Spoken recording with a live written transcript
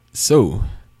So,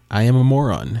 I am a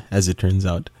moron, as it turns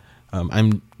out.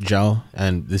 I'm Jao,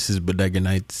 and this is Bodega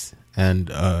Nights, and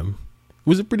it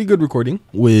was a pretty good recording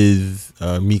with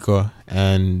Miko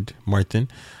and Martin,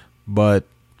 but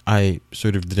I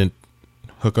sort of didn't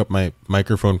hook up my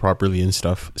microphone properly and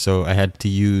stuff, so I had to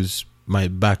use my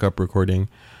backup recording,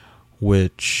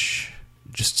 which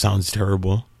just sounds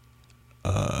terrible.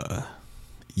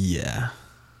 Yeah.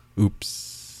 Oops.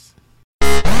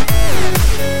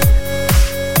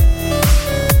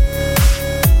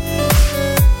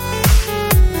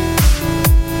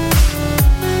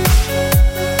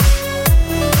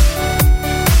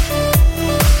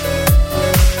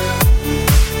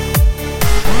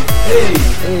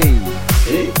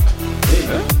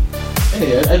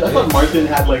 Hey, I thought Martin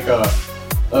had like a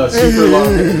super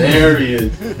long... There he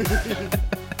is.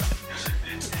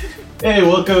 Hey,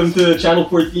 welcome to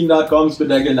channel14.com's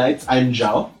Bodega Nights. I'm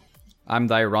Zhao. I'm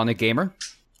the Ironic Gamer.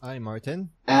 I'm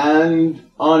Martin. And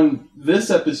on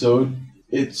this episode,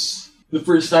 it's the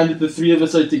first time that the three of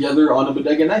us are together on a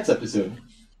Bodega Nights episode.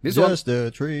 Just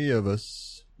the three of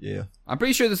us. Yeah. I'm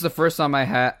pretty sure this is the first time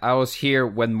I was here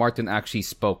when Martin actually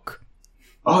spoke.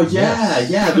 Oh yeah, Yes.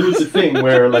 yeah. There was a thing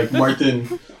where like Martin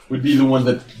would be the one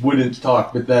that wouldn't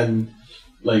talk, but then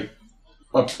like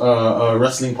a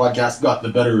wrestling podcast got the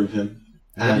better of him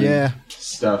and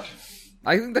stuff.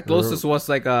 I think the closest was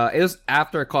like it was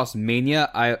after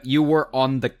Cosmania. You were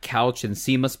on the couch in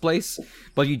Seema's place,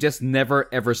 but you just never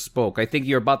ever spoke. I think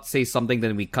you're about to say something,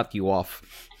 then we cut you off.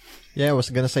 Yeah, I was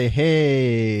gonna say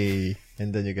hey,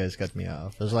 and then you guys cut me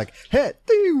off. I was like, hey,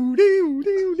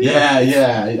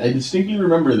 Yeah. I distinctly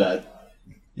remember that.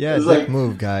 Yeah, it's that like-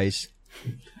 move, guys.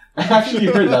 I actually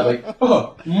heard that. Like,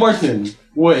 oh, Martin.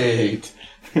 Wait,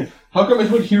 how come I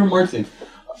don't hear Martin?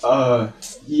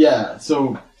 Yeah.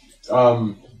 So,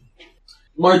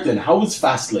 Martin, how was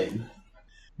Fastlane?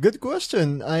 Good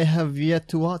question. I have yet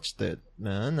to watch it,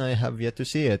 man. I have yet to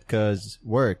see it because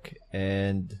work,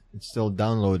 and it's still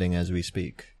downloading as we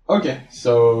speak. Okay,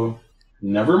 so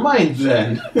never mind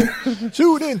then.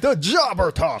 Tune in to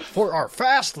Jobber Talk for our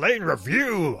Fastlane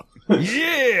review.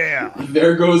 Yeah.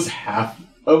 There goes half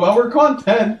of our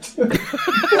content. Hey,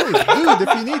 dude,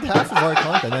 if you need half of our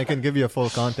content, I can give you a full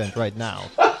content right now.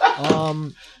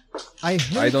 I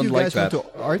heard I don't you like guys went that.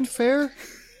 to art fair.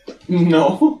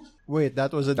 No. Wait,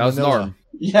 that was at That was Manila. Norm.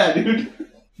 Yeah, dude.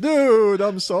 Dude,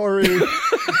 I'm sorry.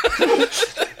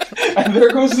 And there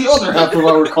goes the other half of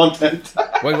our content.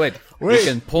 Wait. We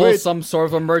can pull some sort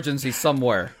of emergency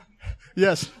somewhere.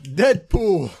 Yes,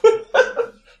 Deadpool.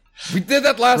 We did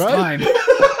that last Right?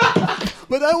 time.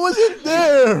 But I wasn't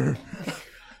there.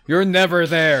 You're never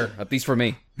there, at least for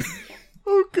me.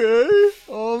 Okay.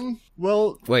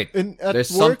 Well, Wait, at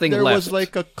there's work something there left. was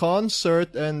like a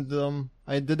concert, and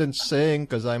I didn't sing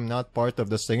because I'm not part of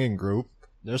the singing group.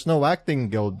 There's no acting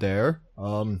guild there.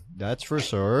 That's for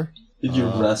sure. Did you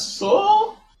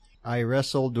wrestle? I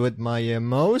wrestled with my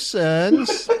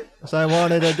emotions because I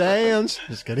wanted to dance.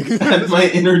 Just kidding. And my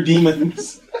inner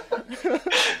demons.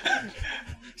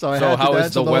 So So how is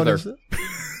dance the alone weather?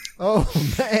 Oh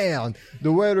man,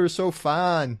 the weather's so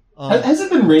fun. Has it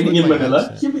been raining in put my Manila?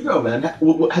 headset. Here we go, man.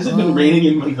 Has it been raining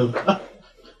in Manila?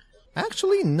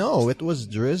 Actually, no. It was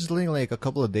drizzling like a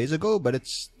couple of days ago, but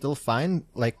it's still fine.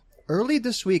 Like early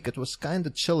this week, it was kind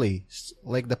of chilly,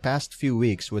 like the past few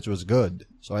weeks, which was good.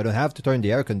 So I don't have to turn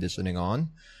the air conditioning on,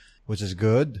 which is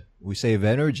good. We save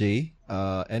energy.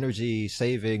 Energy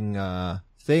saving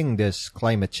thing this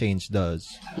climate change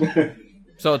does.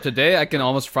 So today I can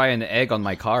almost fry an egg on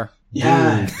my car.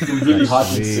 Yeah, it's been really hot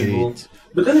in Cebu. Sweet.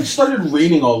 But then it started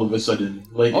raining all of a sudden.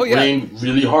 Like, Oh, it yeah. rained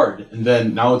really hard. And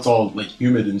then now it's all, like,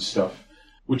 humid and stuff.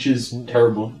 Which is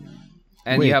terrible.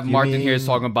 And Wait, you have you Martin here mean-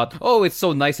 talking about, oh, it's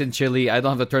so nice and chilly. I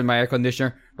don't have to turn my air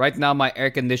conditioner. Right now, my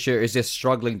air conditioner is just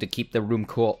struggling to keep the room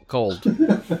cold.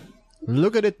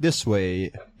 Look at it this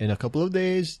way. In a couple of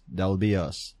days, that'll be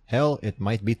us. Hell, it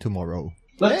might be tomorrow.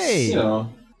 Let's, Hey! you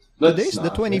know... Let's Today's the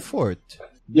not, 24th. Yeah,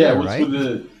 Yeah, what's right? with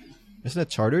the... Isn't it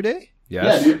Charter Day? Yeah,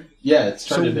 Yes. dude. Yeah, it's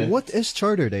So Charter Day. what is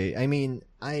Charter Day? I mean,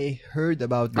 I heard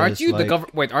about this. Aren't you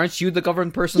like, Aren't you the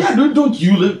government person? Yeah, dude, don't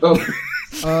you live...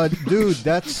 Oh. dude,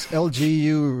 that's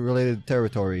LGU related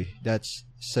territory. That's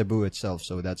Cebu itself,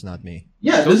 so that's not me.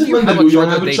 Yeah, Don't doesn't you have a Mandaluyong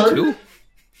charter have a date charter? too?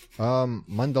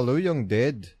 Mandaluyong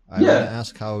did. I Yeah. want to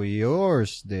ask how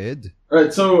yours did.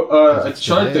 Alright, so, a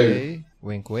charter... Today,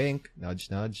 wink, wink,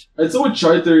 nudge, nudge. Alright, so what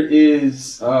charter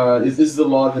is the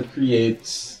law that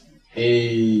creates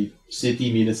a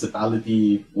city,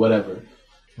 municipality, whatever.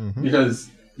 Mhm. Because,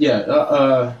 yeah,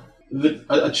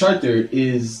 a charter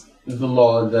is the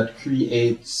law that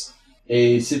creates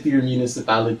a city or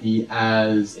municipality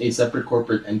as a separate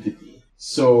corporate entity.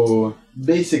 So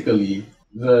basically,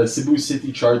 the Cebu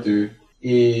City Charter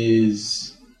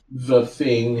is the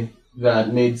thing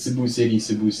that made Cebu City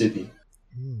Cebu City.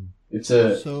 It's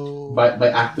by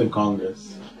act of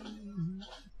Congress.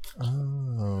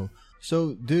 Oh,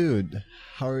 so dude,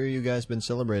 how are you guys been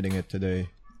celebrating it today?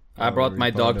 I brought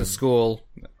my dog to school.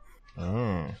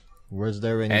 Oh, was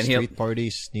there any street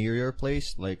parties near your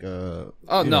place, like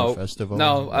festival?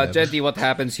 No, generally what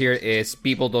happens here is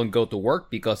people don't go to work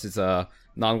because it's a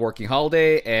non-working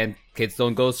holiday, and kids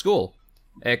don't go to school.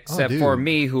 Except for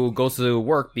me, who goes to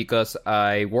work because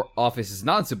office is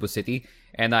not in Cebu City,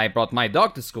 and I brought my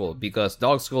dog to school because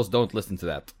dog schools don't listen to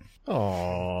that.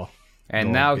 Aww.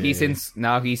 And now he's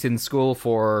in school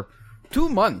for 2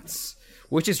 months,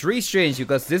 which is really strange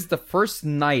because this is the first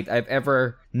night I've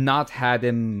ever not had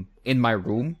him in my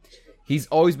room. He's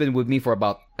always been with me for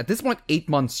about, at this point, 8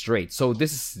 months straight. So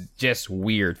this is just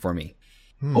weird for me.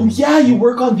 Oh yeah, you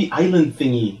work on the island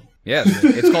thingy. Yes,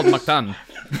 it's called Mactan.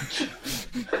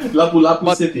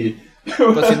 Lapu-Lapu City.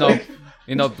 Because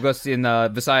because in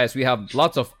Visayas we have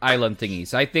lots of island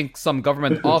thingies. I think some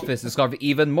government office discovered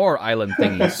even more island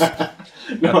thingies.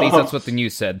 At least that's what the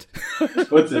news said.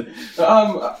 What's it?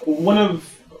 One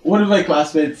of my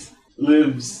classmates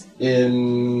lives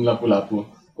in Lapu-Lapu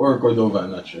or Cordova.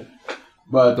 I'm not sure,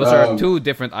 but those are two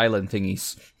different island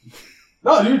thingies.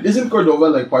 No, dude, isn't Cordova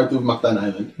like part of Mactan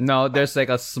Island? No, there's like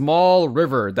a small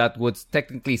river that would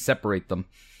technically separate them.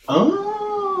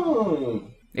 Oh.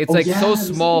 It's so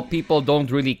small, people don't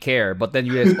really care. But then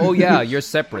you realize, oh yeah, you're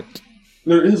separate.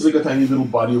 There is like a tiny little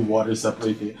body of water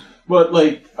separating. But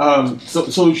like,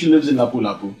 so she lives in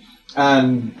Lapu-Lapu.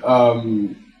 And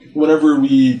whenever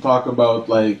we talk about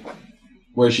like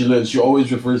where she lives, she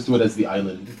always refers to it as the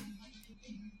island.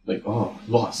 Like, oh,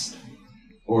 lost.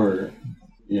 Or,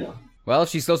 Well, if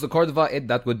she's close to Cordova,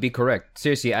 that would be correct.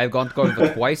 Seriously, I've gone to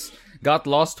Cordova twice, got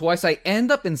lost twice. I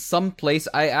end up in some place.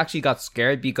 I actually got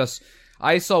scared because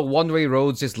I saw one-way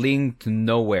roads just leading to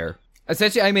nowhere.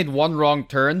 Essentially, I made one wrong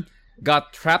turn,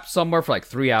 got trapped somewhere for like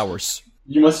 3 hours.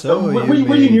 You must. Were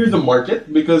you near the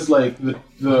market? Because like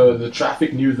the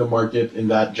traffic near the market in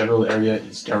that general area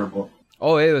is terrible.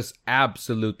 Oh, it was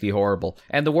absolutely horrible.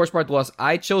 And the worst part was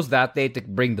I chose that day to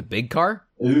bring the big car.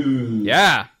 Ooh.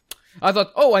 Yeah. I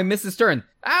thought, I missed this turn.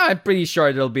 I'm pretty sure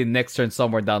it'll be the next turn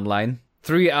somewhere down the line.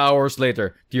 3 hours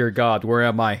later, dear God, where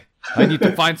am I? I need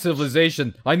to find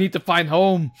civilization. I need to find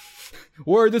home.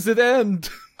 Where does it end?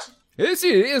 It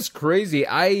is crazy.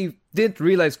 I didn't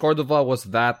realize Cordova was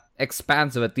that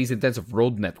expansive, at least in terms of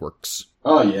road networks.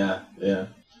 Oh yeah.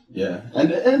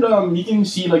 And you can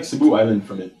see like Cebu Island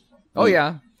from it. Oh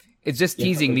yeah. It's just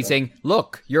teasing me saying,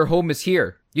 look, your home is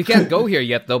here. You can't go here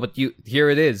yet though, but here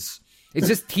it is. It's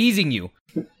just teasing you.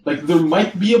 Like there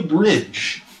might be a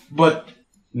bridge, but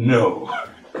no.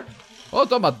 Oh,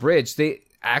 talking about bridge, they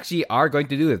actually are going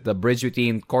to do it. The bridge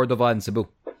between Cordova and Cebu.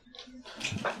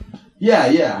 Yeah.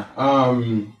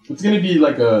 It's gonna be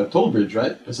like a toll bridge,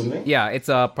 right, or something? Yeah, it's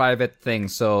a private thing,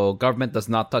 so government does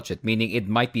not touch it. Meaning, it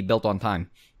might be built on time.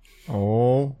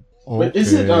 Oh, okay. But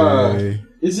is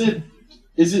it?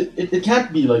 It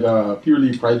can't be like a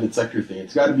purely private sector thing.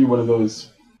 It's got to be one of those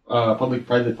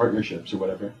public-private partnerships or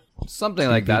whatever. Something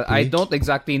like that. I don't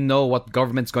exactly know what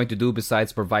government's going to do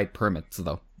besides provide permits,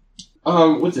 though.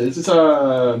 What's it? It's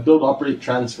a build, operate,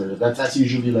 transfer. That's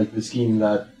usually like the scheme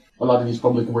that a lot of these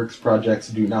public works projects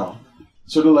do now.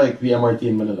 Sort of like the MRT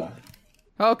in Manila.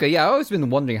 Okay, yeah, I've always been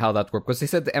wondering how that works, because they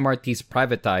said the MRT is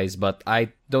privatized, but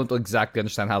I don't exactly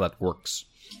understand how that works.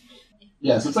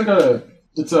 Yeah, so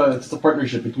it's a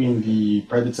partnership between the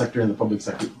private sector and the public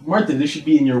sector. Martin, this should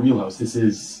be in your wheelhouse. This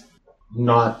is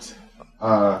not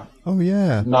not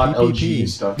PPP. LG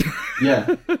stuff.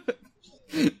 Yeah.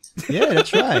 Yeah,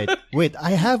 that's right. Wait,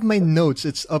 I have my notes.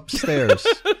 It's upstairs.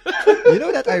 You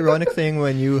know that ironic thing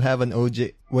when you have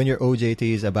when your OJT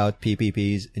is about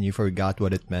PPPs and you forgot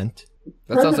what it meant?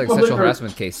 That sounds like a sexual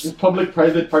harassment case.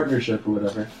 Public-private partnership or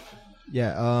whatever.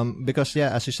 Yeah, because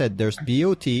as you said, there's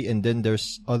BOT and then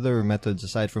there's other methods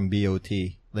aside from BOT,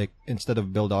 like instead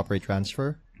of build, operate,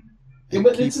 transfer. Yeah,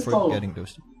 but keep forgetting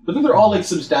those. But then they're all like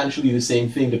substantially the same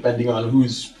thing, depending on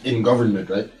who's in government,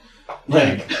 right?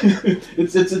 Like,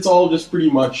 it's all just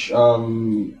pretty much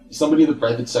somebody in the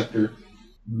private sector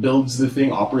builds the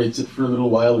thing, operates it for a little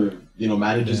while, or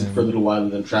manages it for a little while,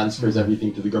 and then transfers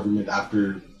everything to the government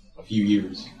after a few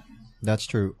years. That's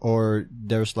true. Or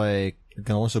there's like, it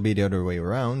can also be the other way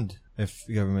around. If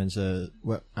government says,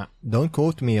 well, don't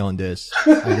quote me on this.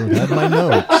 I don't have my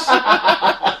notes.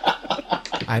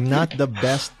 I'm not the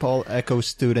best Paul Echo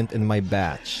student in my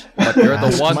batch. But you're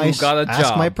the one who got a job.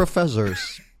 Ask my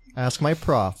professors. Ask my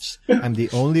profs. I'm the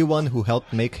only one who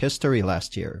helped make history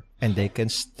last year. And they can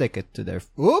stick it to their...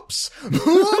 Oops!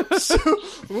 Oops!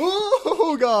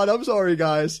 Oh, God. I'm sorry,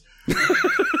 guys.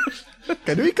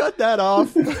 Can we cut that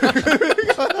off?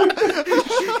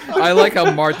 I like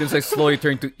how Martin's like slowly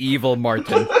turning to evil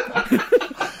Martin.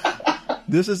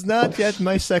 This is not yet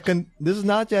my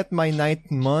ninth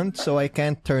month, so I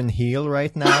can't turn heel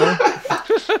right now.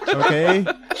 Okay?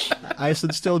 I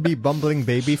should still be bumbling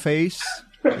babyface,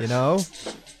 you know?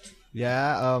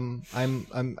 Yeah, I'm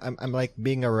like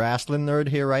being a wrestling nerd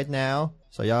here right now,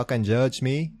 so y'all can judge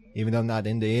me, even though I'm not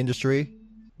in the industry,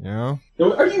 you know?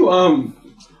 Are you,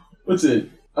 what's it?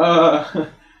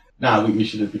 Nah, we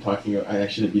shouldn't be talking, I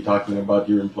shouldn't be talking about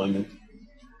your employment.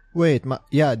 Wait,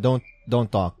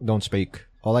 don't talk, don't speak.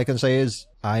 All I can say is,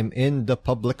 I'm in the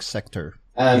public sector.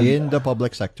 And what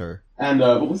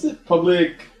was it?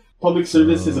 Public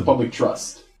service is a public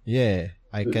trust. Yeah,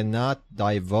 I cannot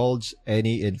divulge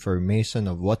any information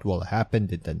of what will happen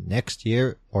in the next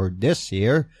year or this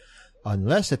year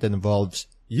unless it involves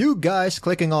you guys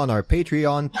clicking on our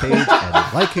Patreon page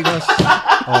and liking us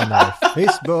on our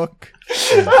Facebook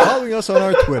and following us on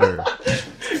our Twitter.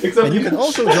 And you can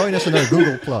also join us on our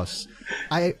Google+.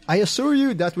 I assure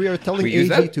you that we are telling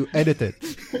AG to edit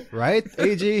it. Right,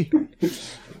 AG?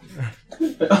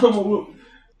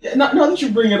 Now that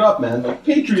you bring it up, man, like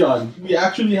Patreon, we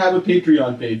actually have a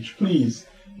Patreon page. Please,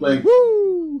 like,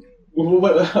 woo!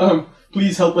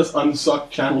 Please help us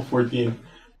unsuck Channel 14.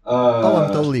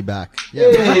 I'm totally back.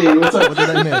 Yeah, hey, what's up? What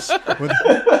did I miss?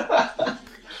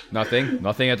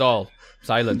 Nothing at all.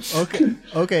 Silence.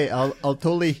 Okay. I'll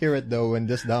totally hear it though when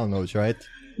this downloads, right?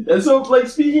 And so, like,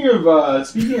 speaking of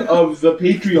the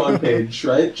Patreon page,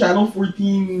 right?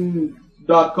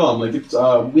 Channel14.com. Like, it's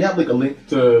we have like a link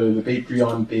to the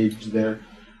Patreon page there,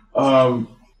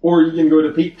 or you can go to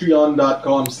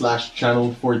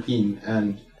patreon.com/channel14,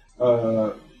 and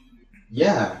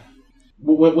yeah.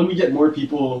 When we get more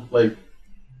people, like,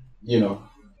 you know,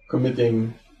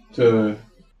 committing to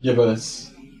give us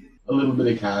a little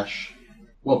bit of cash,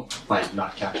 well, fine,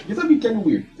 not cash, because that'd be kind of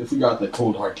weird if we got, like,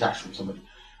 cold hard cash from somebody.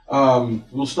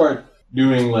 We'll start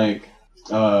doing, like,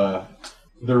 the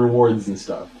rewards and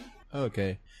stuff.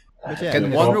 Okay. But yeah,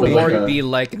 can one reward be,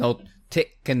 like, you know,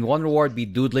 can one reward be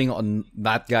doodling on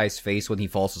that guy's face when he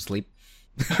falls asleep?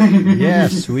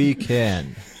 Yes, we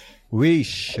can. We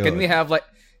should. Can we have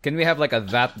like a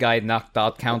that guy knocked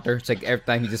out counter? It's like every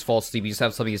time he just falls asleep, you just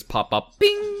have something just pop up.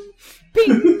 Ping!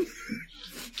 Ping!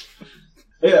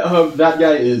 Yeah, that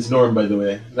guy is Norm, by the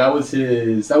way. That was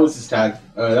his tag.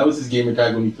 That was his gamer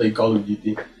tag when he played Call of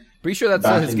Duty. Pretty sure that's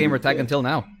still his gamer tag until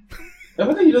now. I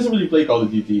think he doesn't really play Call of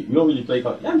Duty. We don't really play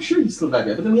Call of Duty. Yeah, I'm sure he's still that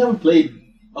guy. But then we haven't played...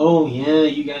 Oh, yeah,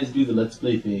 you guys do the Let's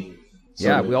Play thing. So,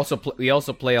 yeah, we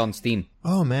also play on Steam.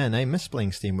 Oh man, I miss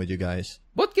playing Steam with you guys.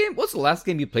 What's the last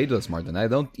game you played with us, Martin? I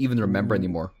don't even remember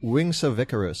anymore. Wings of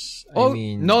Icarus.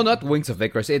 No, not Wings of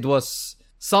Icarus. It was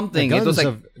something. It was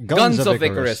like Guns of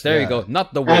Icarus. There you go.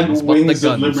 Not the wings, but the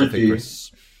Guns of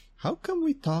Icarus. How come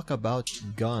we talk about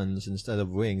guns instead of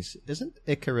wings? Isn't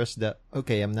Icarus that?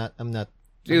 Okay, I'm not.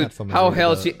 Dude, how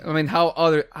else is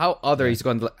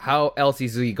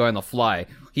he going to fly?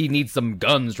 He needs some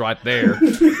guns right there.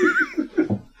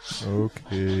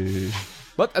 Okay.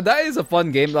 But that is a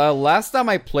fun game. Last time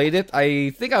I played it,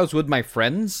 I think I was with my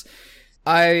friends.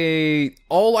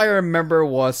 All I remember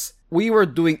was we were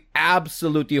doing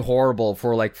absolutely horrible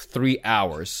for like 3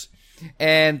 hours.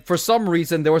 And for some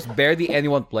reason, there was barely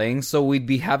anyone playing, so we'd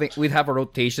have a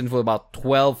rotation for about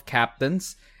 12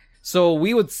 captains. So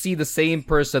we would see the same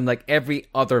person like every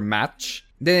other match.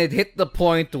 Then it hit the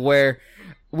point where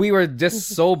we were just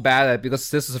so bad at it,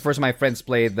 because this is the first time my friends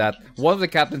played, that one of the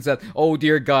captains said, "Oh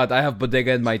dear God, I have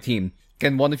Bodega in my team.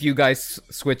 Can one of you guys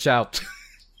switch out?"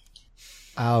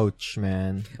 Ouch,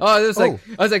 man. I was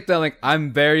like telling,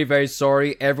 I'm very, very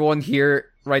sorry. Everyone here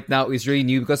right now is really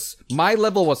new, because my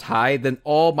level was high, then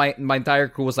all my entire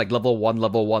crew was like level 1,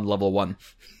 level 1, level 1.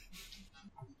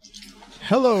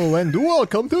 Hello and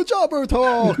welcome to Jobber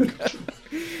Talk!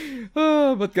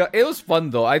 But it was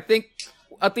fun though. I think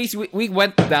at least we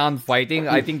went down fighting.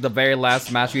 I think the very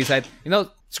last match we said,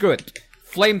 screw it.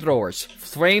 Flamethrowers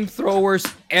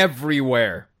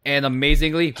everywhere. And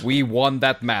amazingly, we won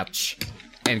that match.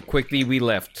 And quickly we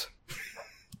left.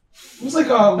 It was like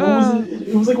what was it?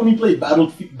 It was like when we played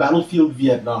Battlefield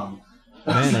Vietnam.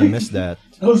 Man, I missed that.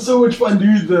 That was so much fun,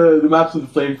 dude. The maps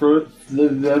with the flamethrower.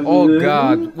 Oh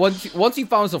God! Once you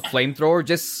found a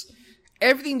flamethrower,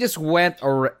 everything just went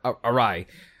awry.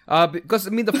 Because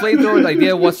the flamethrower, the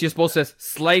idea was you're supposed to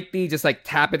slightly just like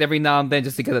tap it every now and then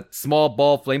just to get a small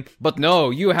ball flame. But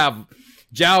no, you have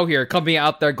Zhao here coming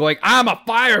out there going, I'm a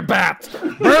fire bat!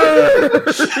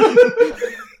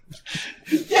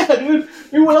 Yeah, dude.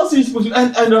 I mean, what else are you supposed to do?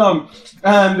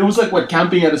 And it was like, what,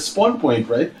 camping at a spawn point,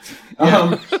 right?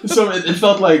 So it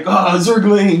felt like,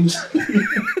 Zerglings.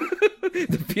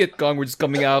 The Viet Cong were just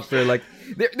coming out there like...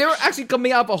 They were actually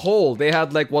coming out of a hole. They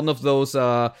had like one of those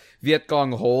Viet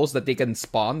Cong holes that they can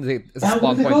spawn. It's a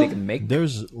spawn point they can make.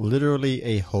 There's literally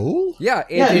a hole? Yeah,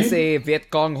 it is a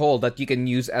Viet Cong hole that you can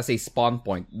use as a spawn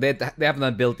point. They have an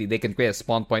ability. They can create a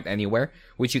spawn point anywhere,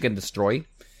 which you can destroy.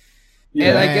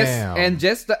 Yeah. And I guess, and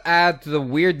just to add to the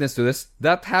weirdness to this,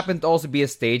 that happened to also be a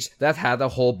stage that had a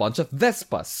whole bunch of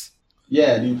Vespas.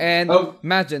 Yeah, dude. And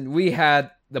imagine, we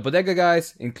had the Bodega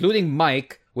guys, including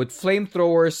Mike, with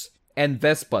flamethrowers and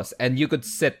Vespas, and you could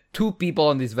sit 2 people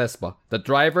on this Vespa, the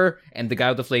driver and the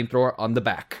guy with the flamethrower on the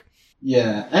back.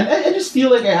 Yeah, and I just feel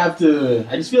like I have to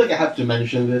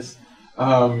mention this.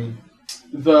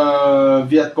 The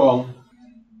Viet Cong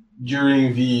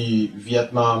during the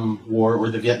Vietnam War, or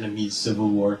the Vietnamese Civil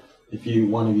War, if you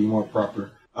want to be more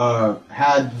proper,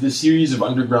 had the series of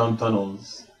underground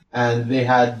tunnels, and they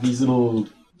had these little,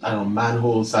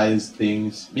 manhole-sized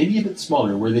things, maybe a bit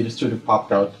smaller, where they just sort of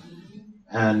popped out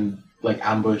and like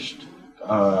ambushed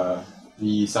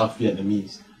the South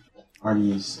Vietnamese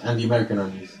armies and the American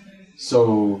armies.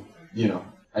 So,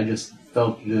 I just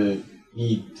felt the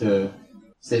need to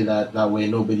say that way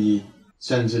nobody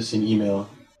sends us an email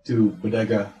to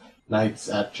Bodega Nights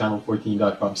at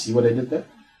channel14.com. See what I did there?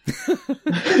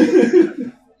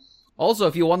 Also,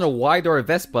 if you wonder why there are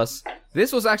Vespas,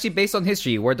 this was actually based on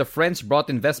history, where the French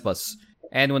brought in Vespas.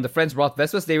 And when the French brought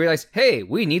Vespas, they realized, hey,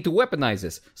 we need to weaponize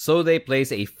this. So they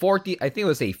placed a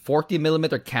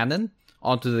 40mm cannon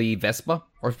onto the Vespa,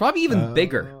 or probably even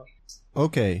bigger.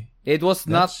 Okay. It was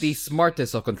not the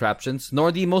smartest of contraptions, nor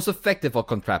the most effective of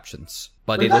contraptions,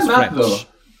 but it was French.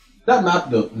 That map,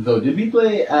 though, did we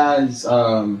play as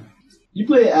you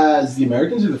play as the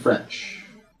Americans or the French?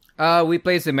 We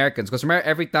played as the Americans, because remember,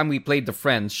 every time we played the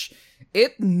French,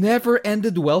 it never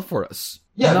ended well for us.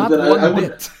 Yeah, not one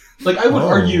bit. I would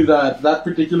argue that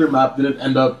particular map didn't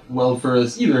end up well for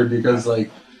us either, because the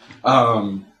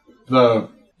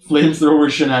flamethrower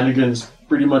shenanigans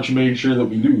pretty much made sure that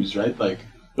we lose, right?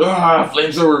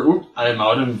 Flamethrower, oop, I'm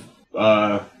out of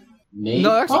name.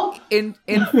 No, actually, in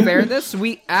fairness,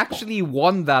 we actually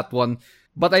won that one.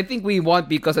 But I think we won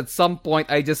because at some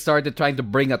point I just started trying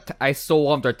to I stole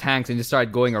one of their tanks and just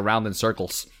started going around in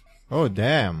circles. Oh,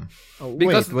 damn.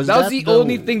 Because that was the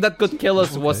only thing that could kill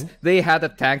us was they had a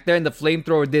tank there and the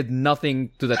flamethrower did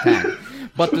nothing to the tank.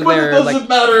 But it doesn't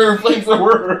matter,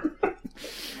 flamethrower!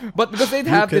 But because they'd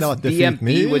have this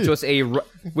DMP,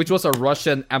 which was a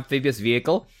Russian amphibious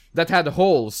vehicle that had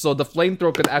holes, so the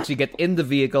flamethrower could actually get in the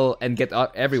vehicle and get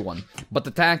out everyone. But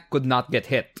the tank could not get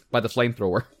hit by the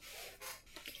flamethrower.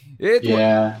 But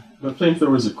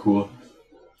flamethrowers are cool.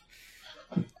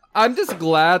 I'm just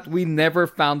glad we never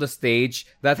found a stage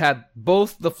that had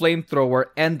both the flamethrower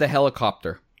and the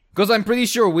helicopter. Because I'm pretty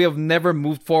sure we have never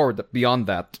moved forward beyond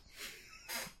that.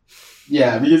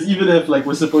 Yeah, because even if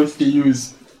we're supposed to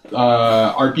use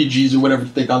RPGs or whatever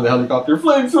to take on the helicopter,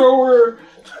 flamethrower!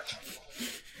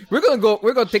 We're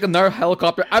gonna take another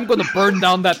helicopter. I'm gonna burn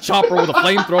down that chopper with a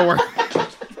flamethrower.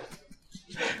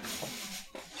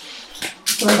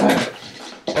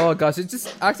 Oh gosh, it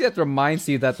just actually that reminds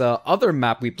you that the other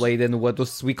map we played in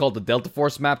we called the Delta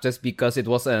Force map, just because it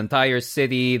was an entire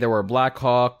city. There were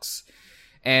Blackhawks,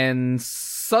 and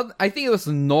I think it was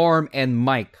Norm and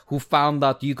Mike who found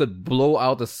out you could blow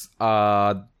out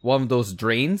one of those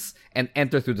drains and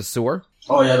enter through the sewer.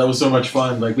 Oh yeah, that was so much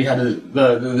fun. We had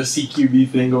the CQB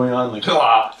thing going on.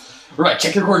 Right,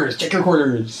 check your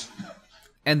corners.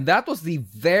 And that was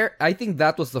I think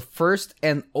that was the first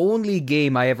and only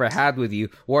game I ever had with you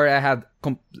where I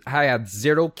had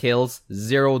 0 kills,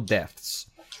 0 deaths.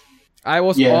 I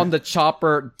was on the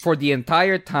chopper for the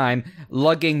entire time,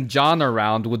 lugging John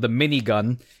around with the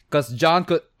minigun, because John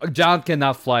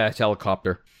cannot fly a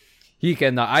helicopter. He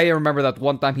cannot. I remember that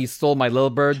one time he stole my little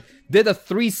bird, did a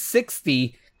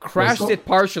 360, crashed it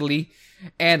partially,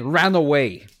 and ran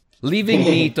away, leaving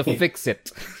me to fix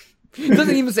it. He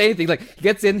doesn't even say anything.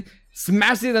 Gets in,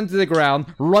 smashes it into the ground,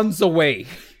 runs away.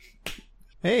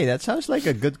 Hey, that sounds like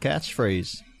a good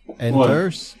catchphrase.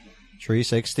 Enters,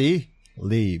 360,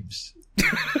 leaves.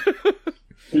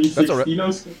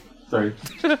 360 Sorry.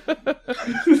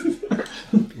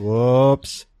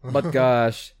 Whoops. But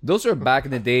gosh, those were back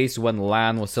in the days when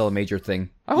LAN was still a major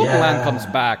thing. I hope LAN comes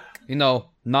back.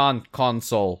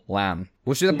 Non-console LAN.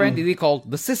 Which is apparently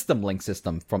called the System Link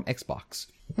system from Xbox.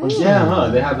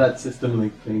 They have that System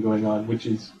Link thing going on, which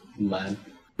is LAN.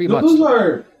 Pretty much.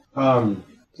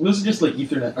 Those are just like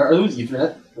Ethernet. Are those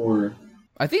Ethernet or?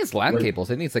 I think it's LAN cables.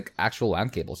 I think it's like actual LAN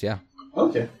cables. Yeah.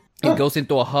 Okay. It goes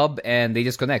into a hub and they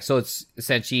just connect. So it's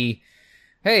essentially,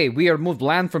 hey, we removed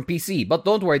LAN from PC, but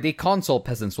don't worry, the console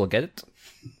peasants will get it.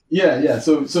 Yeah.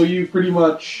 So you pretty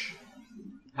much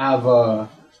have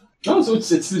so it's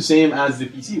the same as the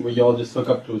PC where you all just hook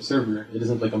up to a server. It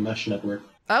isn't like a mesh network.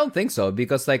 I don't think so,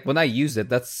 because like when I used it,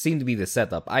 that seemed to be the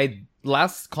setup.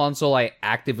 Last console I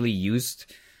actively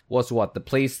used was the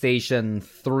PlayStation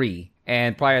 3,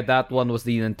 and prior to that one was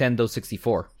the Nintendo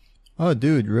 64. Oh,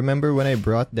 dude, remember when I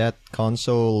brought that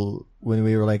console when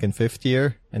we were like in 5th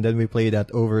year, and then we played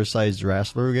that oversized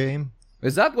wrestler game?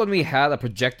 Is that when we had a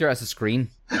projector as a screen?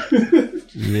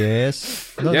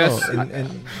 Yes. No, yes. no.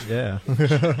 Yeah.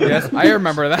 Yes, I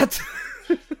remember that.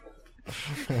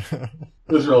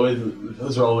 Those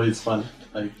are always fun.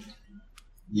 Like,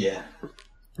 yeah.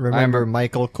 Remember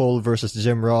Michael Cole versus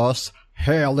Jim Ross?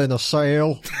 Hell in a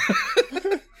Cell.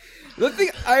 The thing,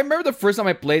 I remember the first time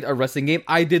I played a wrestling game,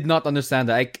 I did not understand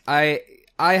that. I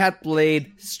had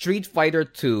played Street Fighter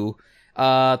 2,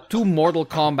 2 Mortal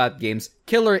Kombat games,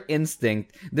 Killer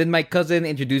Instinct. Then my cousin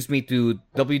introduced me to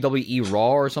WWE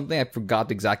Raw or something. I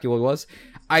forgot exactly what it was.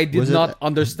 I did not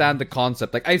understand the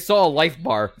concept. Like, I saw a life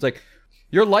bar. It's like,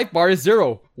 your life bar is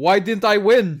 0. Why didn't I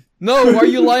win? No, why are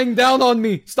you lying down on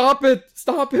me? Stop it!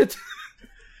 Stop it!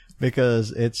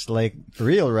 Because it's like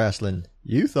real wrestling.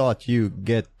 You thought you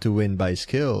get to win by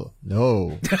skill.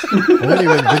 No. Only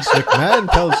when Vince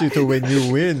McMahon tells you to win,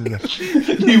 you win.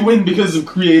 You win because of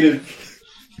creative.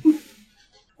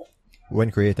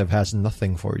 When creative has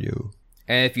nothing for you.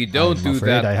 And if you don't I'm do afraid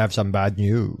that, I have some bad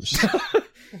news.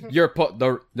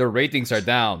 the ratings are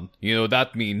down. You know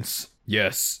that means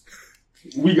yes.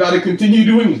 We gotta continue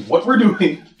doing what we're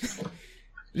doing.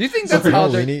 Do you think that's how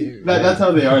that's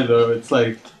how they are, though? It's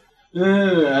like,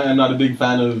 I'm not a big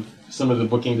fan of some of the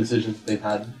booking decisions they've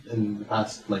had in the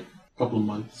past, like, couple of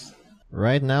months.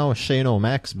 Right now, Shane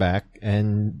O'Mac's back,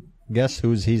 and guess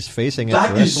he's facing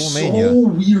at That is WrestleMania. so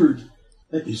weird.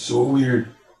 That is so weird.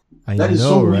 I That know, is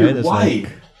so right? weird. It's Why? like-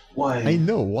 Why? I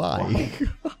know why.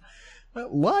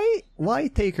 Why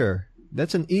Taker?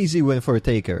 That's an easy win for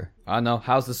Taker. I don't know.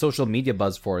 How's the social media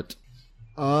buzz for it?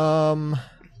 Well,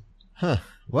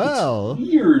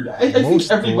 Weird. I think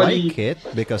most everybody. like it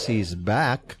because he's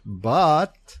back,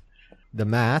 but the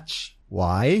match,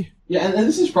 why? Yeah, and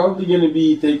this is probably going to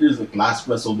be Taker's like last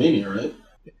WrestleMania, right?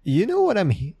 You know what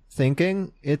I'm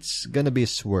thinking? It's gonna be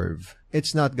Swerve.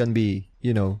 It's not gonna be,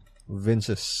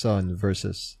 Vince's son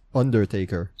versus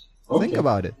Undertaker. Okay. Think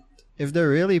about it. If they're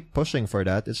really pushing for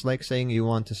that, it's like saying you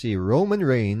want to see Roman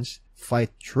Reigns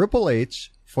fight Triple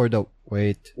H for the...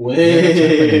 Wait.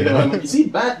 You see,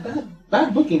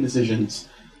 bad booking decisions.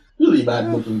 Really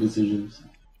bad booking decisions.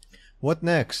 What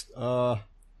next?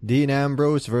 Dean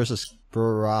Ambrose versus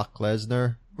Brock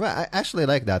Lesnar. Well, I actually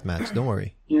like that match. Don't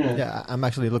worry. Yeah. I'm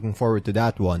actually looking forward to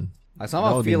that one. I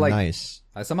somehow feel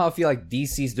like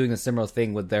DC's doing a similar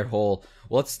thing with their whole,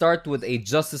 let's start with a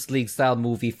Justice League style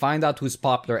movie, find out who's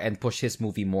popular, and push his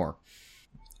movie more.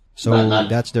 So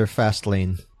that's their fast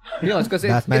lane. Because it's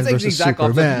Batman like the versus exact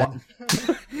Superman.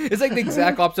 opposite. It's like the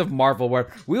exact opposite of Marvel,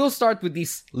 where we will start with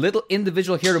these little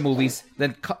individual hero movies,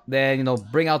 then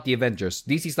bring out the Avengers.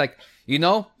 DC's like,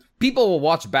 people will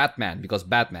watch Batman because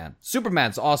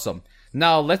Superman's awesome.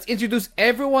 Now let's introduce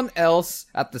everyone else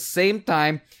at the same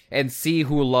time and see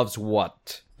who loves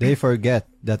what. They forget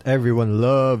that everyone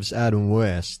loves Adam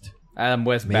West. Adam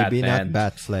West, Maybe Batman.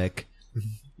 not Batfleck.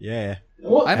 Yeah.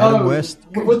 Well, Adam West.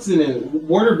 What's in it?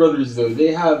 Warner Brothers, though,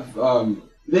 they have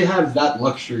that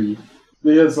luxury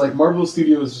because like Marvel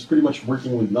Studios was pretty much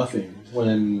working with nothing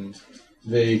when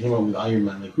they came out with Iron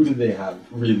Man. Like, who did they have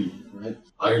really? Right?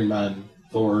 Iron Man,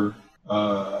 Thor,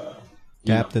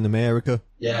 Captain America.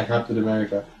 Yeah, Captain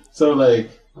America. So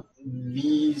like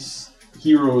these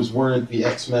heroes weren't the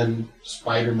X-Men,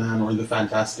 Spider-Man, or the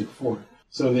Fantastic Four.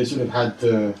 So they sort of had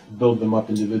to build them up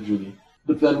individually.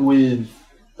 But then with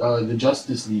the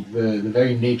Justice League, the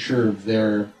very nature of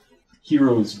their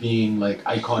heroes being like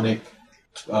iconic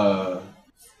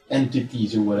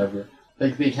entities or whatever,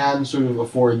 like they can sort of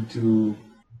afford to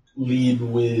lead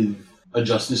with a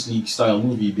Justice League style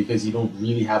movie because you don't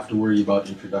really have to worry about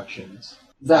introductions.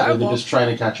 Or they're just trying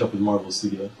to catch up with Marvel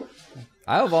Studios.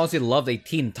 I would honestly love a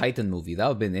Teen Titan movie. That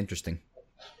would have been interesting.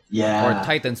 Yeah. Or a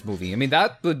Titans movie. I mean,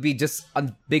 that would be just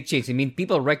a big change. I mean,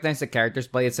 people recognize the characters,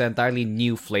 but it's an entirely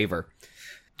new flavor.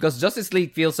 Because Justice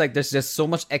League feels like there's just so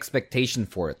much expectation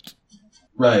for it.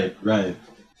 Right. Man,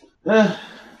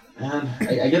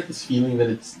 I get this feeling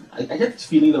that I get this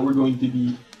feeling that we're going to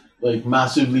be like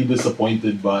massively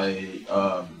disappointed by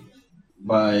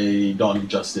by Dawn of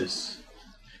Justice.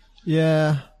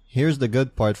 Yeah, here's the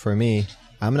good part for me.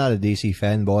 I'm not a DC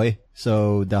fanboy,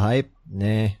 so the hype,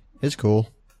 it's cool.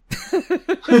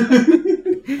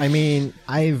 I mean,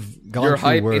 I've gone Your through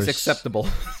hype worse. is acceptable.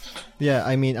 Yeah,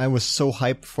 I mean, I was so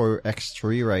hyped for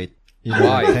X3, right? You know,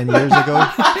 Why? 10 years ago?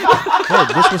 No,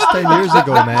 this was 10 years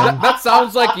ago, man. That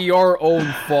sounds like your own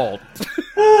fault.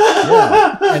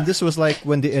 Yeah, and this was like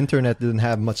when the internet didn't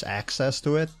have much access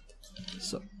to it.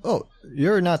 So,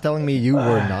 you're not telling me you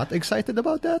were not excited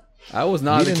about that? I was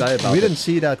not excited about We it. didn't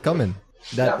see that coming.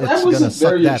 That I it's wasn't gonna suck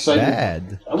very that excited.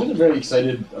 bad. I wasn't very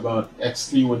excited about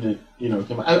X3 when it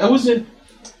came out. I wasn't,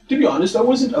 to be honest, I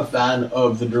wasn't a fan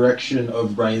of the direction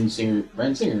of Bryan Singer,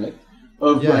 right?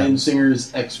 Of Yeah. Bryan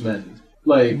Singer's X-Men.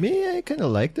 Like, Me, I kind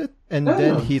of liked it, and Yeah.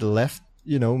 then he left,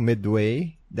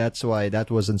 midway. That's why that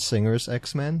wasn't Singer's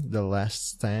X-Men, The Last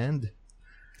Stand.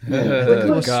 I think it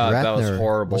was God, Ratner. that was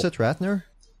horrible. Was it Ratner?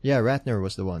 Yeah, Ratner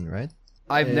was the one, right?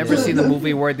 I've never seen a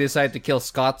movie where they decided to kill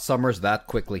Scott Summers that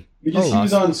quickly. because he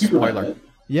was on Superman, spoiler. right?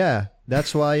 Yeah,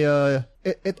 that's why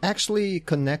it actually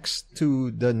connects to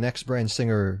the next Bryan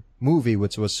Singer movie,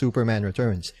 which was Superman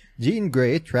Returns. Jean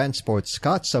Grey transports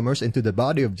Scott Summers into the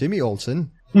body of Jimmy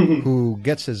Olsen, who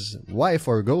gets his wife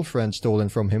or girlfriend stolen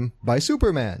from him by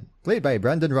Superman, played by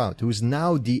Brandon Routh, who's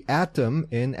now the Atom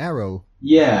in Arrow.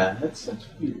 Yeah, that's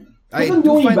weird. I But then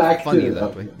do find back it funny to-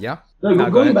 that way. Yeah? No, go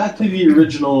going ahead. back to the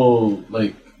original,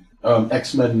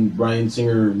 X-Men Bryan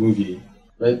Singer movie,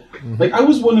 right? Like, I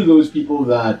was one of those people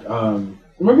that,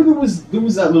 remember there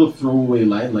was that little throwaway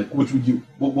line, like, what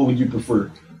would you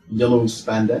prefer? Yellow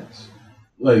spandex?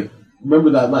 Like, remember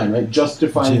that line, right?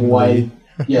 Justifying Jim why, Lee.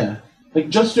 yeah. Like,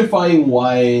 justifying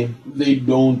why they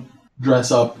don't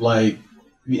dress up like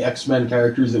the X-Men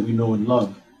characters that we know and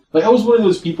love. Like, I was one of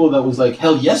those people that was like,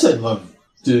 hell yes, I'd love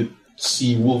to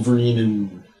see Wolverine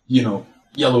in,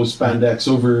 yellow spandex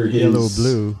over his... Yellow,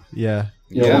 blue, yeah.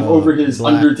 over his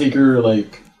Black. Undertaker,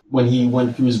 like, when he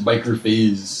went through his biker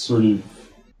phase sort of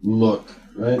look,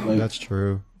 right? Like, That's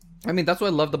true. I mean, that's what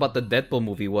I loved about the Deadpool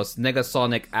movie was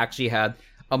Negasonic actually had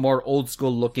a more old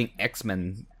school looking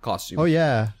X-Men costume. Oh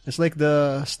yeah, it's like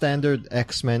the standard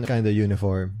X-Men kind of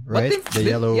uniform, right? The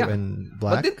yellow and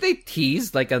black. But did they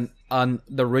tease like on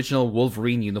the original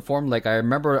Wolverine uniform? Like I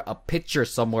remember a picture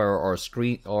somewhere or a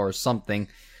screen or something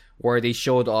where they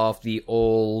showed off the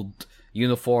old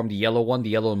uniform, the yellow one, the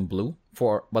yellow and blue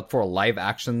for a live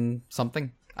action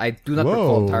something. I do not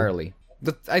recall Whoa. entirely.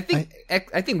 I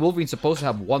think Wolverine's supposed to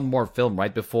have one more film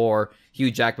right before Hugh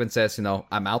Jackman says,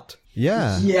 I'm out.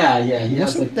 Yeah. he has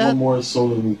Wasn't like that- one more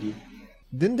solo movie.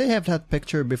 Didn't they have that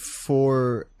picture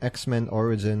before X-Men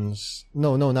Origins?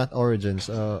 No, not Origins.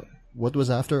 What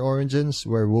was after Origins,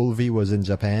 where Wolvie was in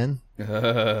Japan?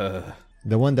 The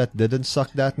one that didn't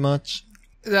suck that much.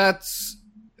 That's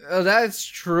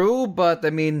true, but I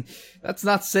mean, that's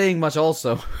not saying much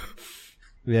also.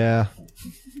 Yeah.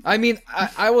 I mean,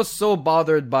 I was so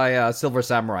bothered by Silver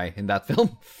Samurai in that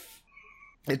film.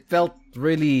 It felt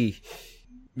really...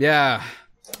 Yeah.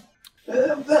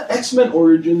 That X-Men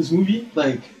Origins movie,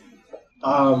 like,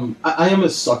 I am a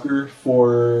sucker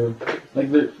for, like,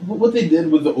 what they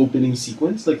did with the opening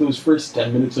sequence, like those first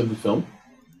 10 minutes of the film.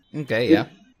 Okay, yeah.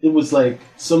 It was, like,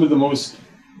 some of the most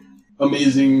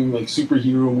amazing, like,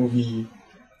 superhero movie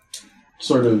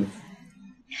sort of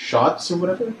shots or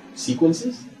whatever,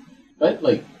 sequences, right?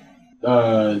 Like,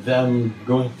 them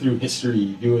going through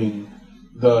history, doing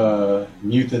the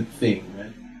mutant thing,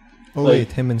 right? Oh Like-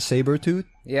 wait, him and Sabretooth?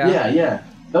 Yeah.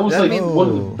 That was That like mean- one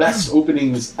of the best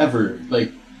openings ever.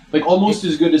 Like almost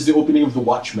as good as the opening of The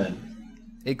Watchmen.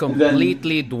 It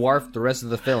completely dwarfed the rest of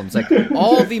the film. It's like,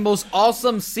 all the most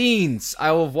awesome scenes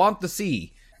I will want to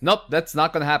see. Nope, that's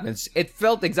not gonna happen. It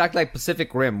felt exactly like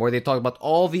Pacific Rim, where they talk about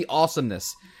all the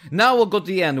awesomeness. Now we'll go to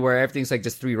the end, where everything's like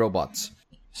just 3 robots.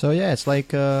 So yeah, it's like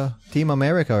Team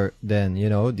America then,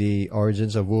 the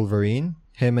origins of Wolverine,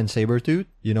 him and Sabretooth.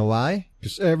 You know why?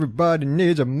 Because everybody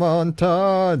needs a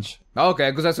montage.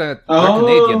 Okay, because they're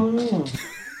Canadian.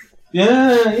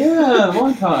 Yeah,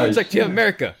 montage. It's like Team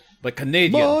America, but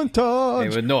Canadian. Montage!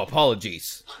 And with no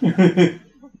apologies.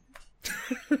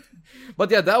 But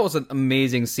yeah, that was an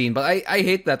amazing scene. But I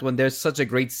hate that when there's such a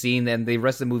great scene and the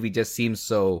rest of the movie just seems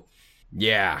so...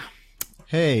 Yeah.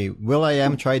 Hey,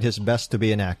 Will.i.am tried his best to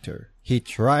be an actor. He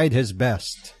tried his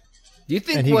best. Do you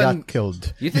think And he when... got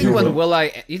killed. You think when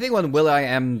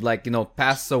Will.i.am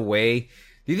passes away,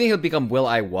 do you think he'll become Will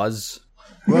I Was?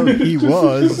 Well, he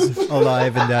was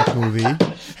alive in that movie.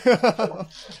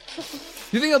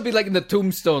 You think he'll be like in the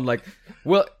tombstone,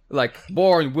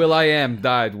 born Will.i.am,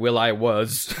 died Will I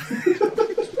Was.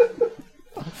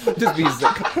 Just be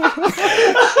like,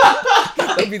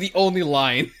 That'd be the only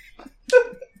line.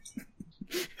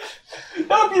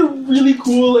 That would be a really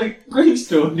cool, like,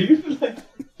 gravestone, dude.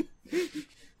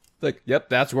 Like, yep,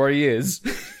 that's where he is.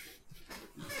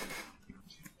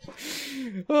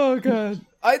 Oh god,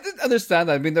 I didn't understand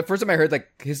that. I mean, the first time I heard like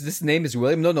this name is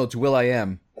William. No, it's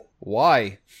Will.I.am.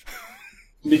 Why?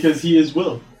 Because he is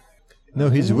Will. No,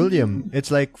 he's William.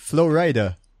 It's like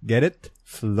Florida. Get it?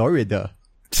 Florida.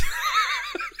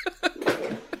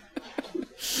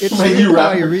 It's When really you how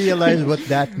I rap- realized what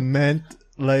that meant.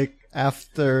 Like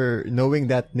after knowing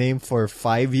that name for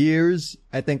 5 years,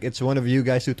 I think it's one of you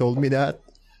guys who told me that.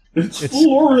 It's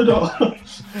Florida.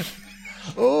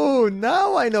 Oh,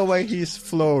 now I know why he's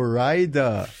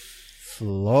Florida.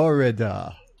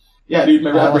 Florida. Yeah, dude, my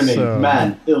rapper Awesome. name,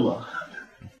 Man Illa.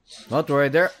 Not worry,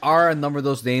 there are a number of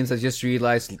those names I just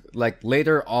realized like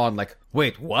later on. Like,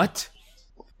 wait, what?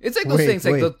 It's like those Wait, things,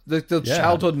 like wait. the Yeah.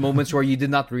 childhood moments where you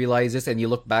did not realize this, and you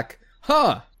look back,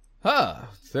 look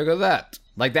at that.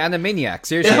 Like the Animaniacs.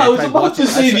 Seriously, Yeah, I was tried about watching-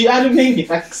 to say the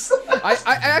Animaniacs. I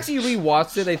actually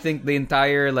rewatched it. I think the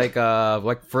entire like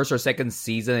first or second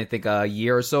season. I think a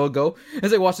year or so ago.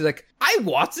 As I watched it, like I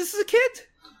watched this as a kid.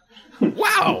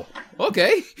 Wow.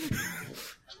 Okay.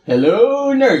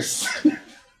 Hello, nurse.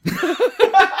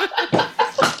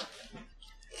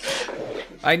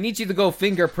 I need you to go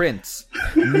Fingerprints.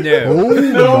 No. Oh,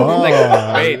 No. Like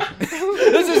my. wait.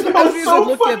 This is I was so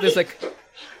looking funny. at this like.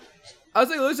 I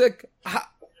was like,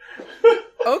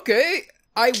 okay.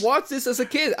 I watched this as a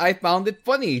kid. I found it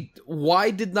funny.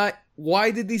 Why did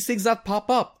these things not pop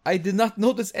up? I did not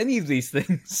notice any of these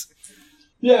things.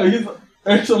 Yeah,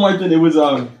 so Martin, it was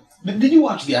Did you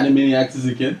watch the Animaniacs as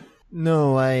a kid?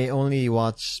 No, I only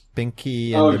watched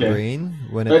Pinky and Okay. the Brain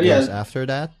when it But yeah. was after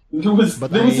that. There was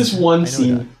But this one I know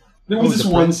scene. that. There was this the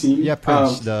one Prince? scene. Yeah,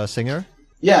 Prince, the singer.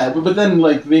 Yeah, but then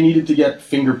like they needed to get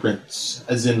fingerprints,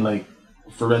 as in like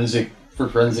forensic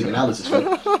analysis.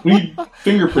 Right? We need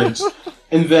fingerprints,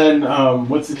 and then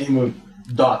what's the name of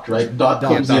Dot? Right, Dot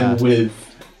comes Dot. in with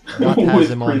Dot has with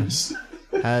him Prince.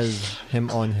 Has him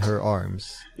on her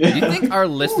arms. Do you think our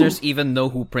listeners even know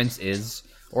who Prince is?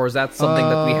 Or is that something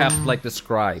that we have to like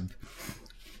describe?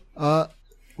 Can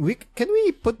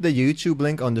we put the YouTube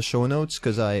link on the show notes?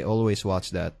 Because I always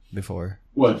watch that before.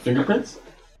 What, fingerprints?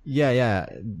 Yeah,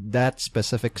 that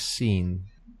specific scene.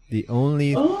 The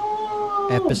only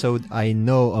episode I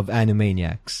know of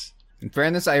Animaniacs. In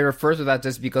fairness, I refer to that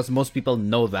just because most people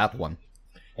know that one.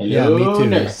 Yeah, Hello, me too.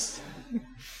 nurse.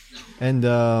 And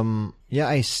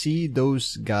I see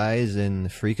those guys in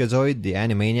Freakazoid, the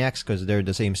Animaniacs, because they're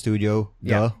the same studio.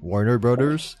 Yeah. Warner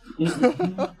Brothers.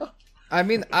 I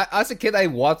mean, as a kid, I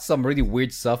watched some really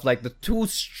weird stuff. Like the two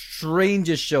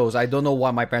strangest shows. I don't know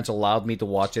why my parents allowed me to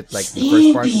watch it. Like the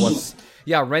first part was,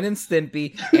 Ren and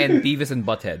Stimpy and Beavis and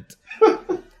Butthead.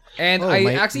 And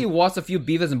I actually watched a few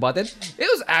Beavis and Butthead. It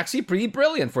was actually pretty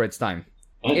brilliant for its time.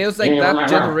 It was like that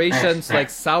generation's like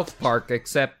South Park,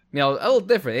 except a little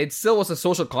different. It still was a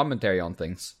social commentary on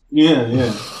things. Yeah.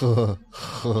 Yeah.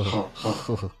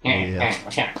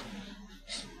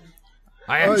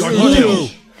 I am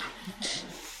Cornholio.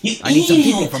 I need some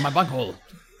heating from my bunghole.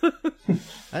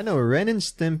 I know, Ren and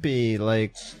Stimpy,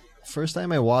 like, first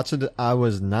time I watched it, I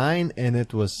was 9, and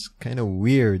it was kind of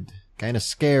weird, kind of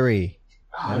scary.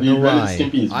 I don't know Ren and why.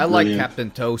 Stimpy is I like brilliant.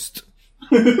 Captain Toast.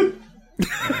 The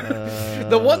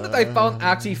one that I found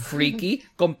actually freaky,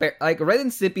 like Ren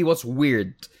and Stimpy was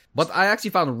weird, but I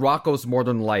actually found Rocco's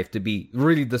Modern Life to be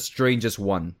really the strangest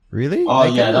one. Really? Oh, I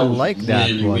yeah, kind that of was like that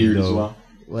really one, weird though. as well.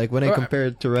 Like, when I compare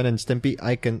it to Ren and Stimpy,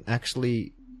 I can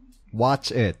actually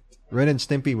watch it. Ren and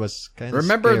Stimpy was kind of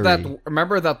Remember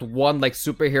scary. that one like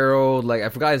superhero, like I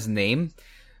forgot his name.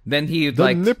 Then he'd The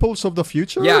like nipples of the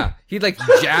future? yeah, he'd like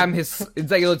jam his. It's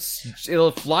like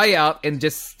it'll fly out and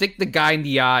just stick the guy in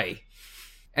the eye.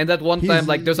 And that one time,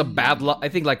 like, there's a bad luck. I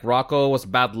think, like, Rocco was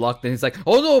bad luck. And he's like,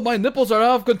 oh no, my nipples are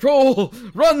out of control.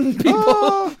 Run,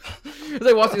 people. As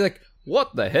I watch it, like,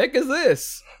 what the heck is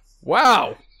this?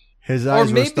 Wow. His eyes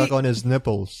were maybe- stuck on his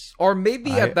nipples. Or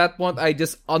maybe at that point, I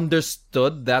just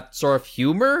understood that sort of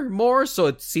humor more. So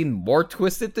it seemed more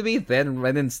twisted to me than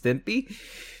Ren and Stimpy.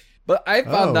 But I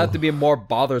found that to be more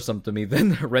bothersome to me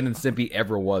than Ren and Stimpy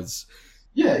ever was.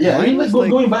 Yeah. I mean, was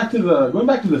like, like- going back to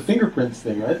the fingerprints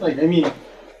thing, right? Like, I mean,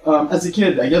 as a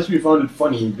kid, I guess we found it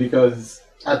funny because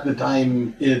at the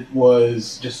time it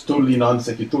was just totally non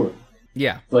sequitur.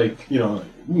 Yeah. Like,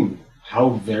 how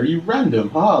very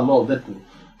random. Lol, Deadpool.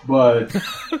 But,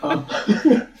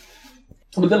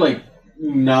 but then, like,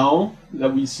 now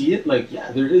that we see it, like,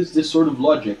 yeah, there is this sort of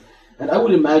logic. And I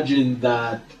would imagine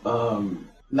that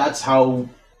that's how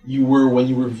you were when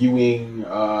you were viewing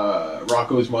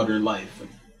Rocco's Modern Life.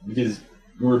 Because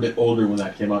we were a bit older when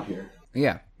that came out here.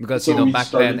 Yeah, because So we back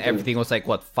started then to- everything was like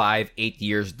what 5-8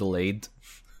 years delayed.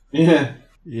 Yeah.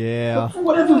 Yeah. For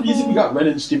whatever reason, we got Ren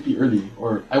and Stimpy early.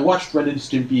 Or I watched Ren and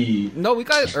Stimpy. No, we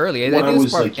got it early. I When think I it was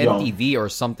was, part like, of young. NTV or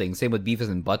something. Same with Beavis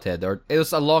and Butthead, or it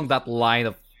was along that line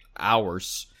of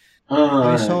hours.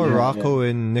 I saw yeah, Rocco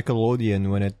in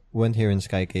Nickelodeon when it went here in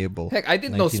Sky Cable. Heck, I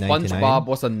didn't know 1999. SpongeBob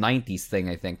was a '90s thing.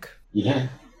 I think. Yeah.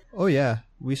 Oh yeah,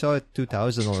 we saw it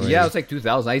 2000 already. Yeah, it was like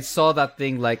 2000. I saw that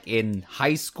thing like in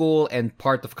high school and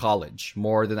part of college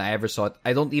more than I ever saw it.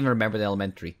 I don't even remember the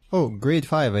elementary. Oh, grade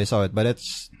 5 I saw it, but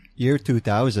it's year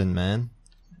 2000, man.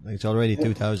 It's already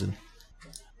 2000.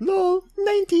 Lol,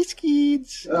 90s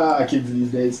kids. Kids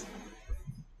these days.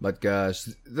 But gosh,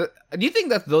 do you think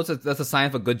that that's a sign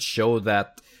of a good show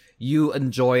that you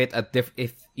enjoy it at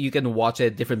if you can watch it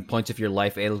at different points of your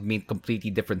life, it'll mean completely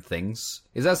different things?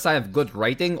 Is that a sign of good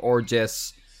writing or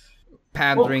just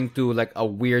pandering to like a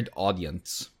weird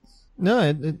audience? No,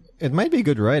 it might be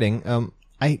good writing.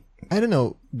 I don't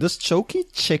know. Does Choky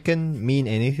Chicken mean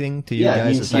anything to you Yeah, it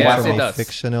guys means- aside yes, from it a does.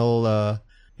 fictional,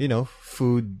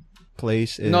 food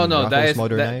place in No, that Rocco's is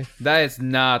Modern Life? that is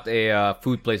not a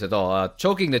food place at all.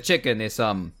 Choking the chicken is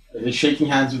Shaking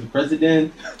hands with the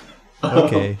president.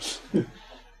 Okay,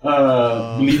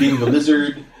 Bleeding the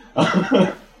lizard.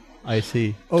 I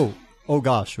see. Oh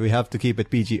gosh, we have to keep it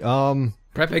PG.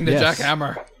 prepping the Yes.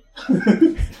 jackhammer.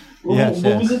 Yes,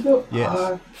 what was it though?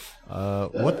 Yes.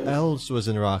 What else was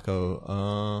in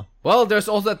Rocco? Well, there's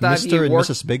also that time Mr. he and worked.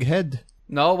 Mrs. Big Head.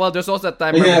 No, well, there's also that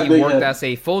time Yeah, where he Big worked Head. as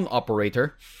a phone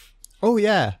operator. Oh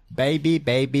yeah, baby,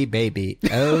 baby, baby.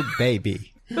 Oh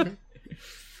baby.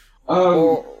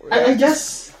 I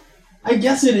guess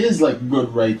it is like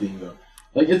good writing though.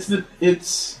 Like it's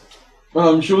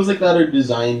shows like that are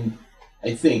designed,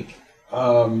 I think,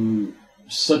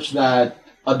 such that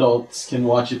adults can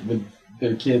watch it with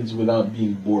their kids without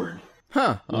being bored.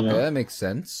 Huh, okay, know? that makes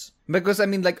sense. Because, I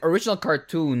mean, like, original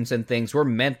cartoons and things were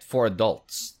meant for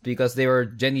adults. Because they were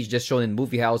generally just shown in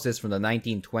movie houses from the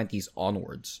 1920s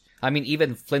onwards. I mean,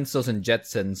 even Flintstones and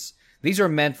Jetsons, these were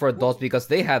meant for adults because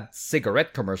they had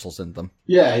cigarette commercials in them.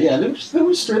 Yeah, they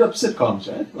were straight up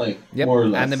sitcoms, right? Like Yep, more or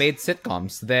less. animated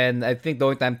sitcoms. Then, I think the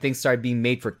only time things started being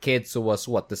made for kids was,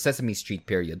 the Sesame Street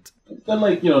period. Then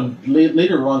like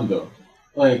later on though,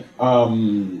 like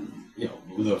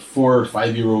with a 4 or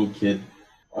 5 year old kid,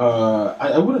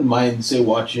 I wouldn't mind say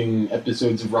watching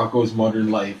episodes of Rocco's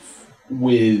Modern Life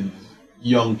with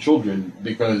young children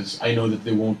because I know that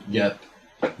they won't get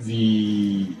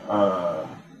the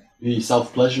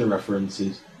self pleasure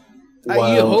references. You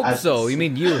While hope at- so. You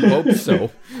mean you hope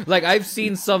so. Like, I've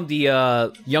seen some of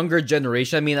the younger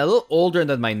generation, I mean, a little older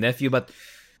than my nephew, but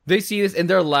they see this and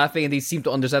they're laughing and they seem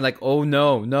to understand, like, oh,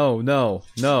 no.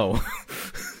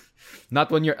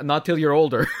 Not till you're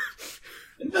older.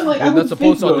 And then, like, I You're would not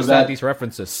supposed to think, though, understand that- these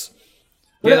references.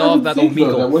 But Get I all would of that think,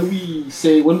 though, Omegle.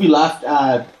 that when we laughed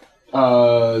at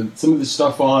some of the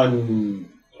stuff on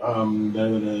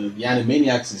the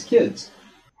Animaniacs as kids,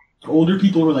 older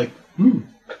people were like,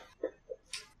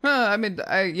 I mean,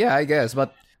 I guess.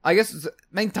 But I guess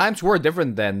times were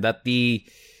different then. That the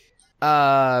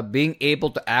being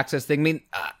able to access things. I mean,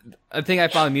 a thing I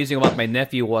found amusing about my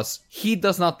nephew was he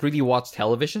does not really watch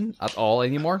television at all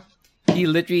anymore. He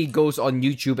literally goes on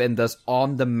YouTube and does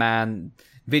on-demand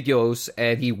videos,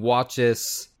 and he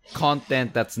watches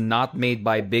content that's not made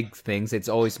by big things. It's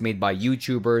always made by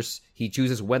YouTubers. He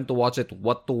chooses when to watch it,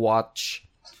 what to watch.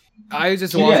 I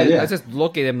just I just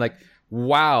look at him like,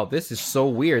 wow, this is so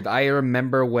weird. I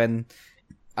remember when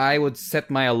I would set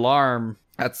my alarm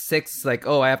at 6, like,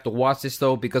 oh, I have to watch this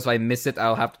though, because if I miss it,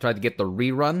 I'll have to try to get the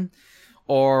rerun.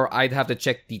 Or I'd have to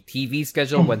check the TV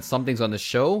schedule when something's on the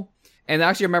show. And I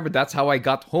actually remember that's how I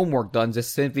got homework done,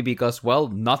 just simply because, well,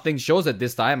 nothing shows at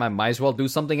this time. I might as well do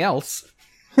something else.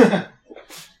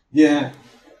 yeah.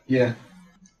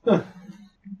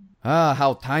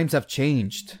 How times have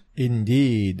changed.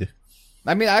 Indeed.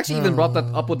 I mean, I actually even brought that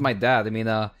up with my dad. I mean,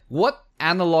 what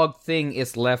analog thing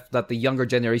is left that the younger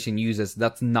generation uses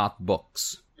that's not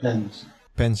books? Pens.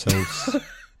 Pencils.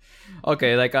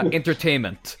 Okay, like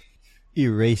entertainment.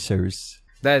 Erasers.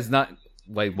 That is not...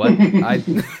 Wait, what?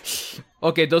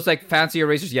 Okay, those like fancy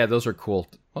erasers, yeah, those are cool.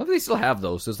 Why do they still have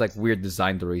those? Those like weird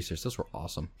designed erasers. Those were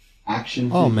awesome. Action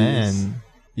Oh figures. man.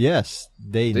 Yes,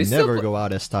 they They still never put- go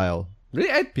out of style. Really,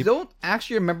 I don't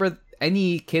actually remember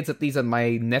any kids, at least at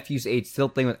my nephew's age, still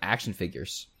playing with action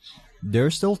figures.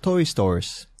 There's still toy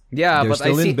stores. Yeah, They're but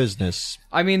still I see... in business.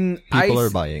 I mean, People are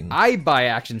buying. I buy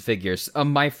action figures.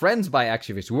 My friends buy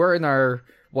action figures. We're in our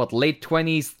late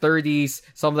 20s, 30s.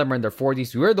 Some of them are in their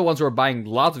 40s. We're the ones who are buying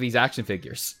lots of these action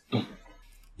figures.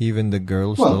 Even the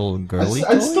girls, Well, little girly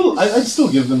I'd toys?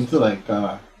 still give them to like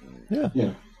Yeah. you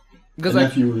know, Because a like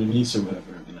nephew or a niece or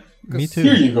whatever. I'd be like, Me too.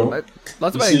 here you go.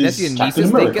 lots of This my is nephew and Captain nieces,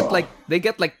 America. they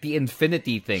get like the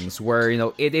infinity things where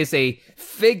it is a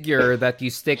figure that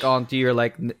you stick onto your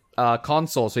like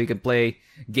console so you can play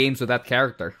games with that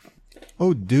character.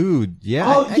 Oh, dude. Yeah.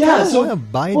 Oh, I yeah, kind of so- want to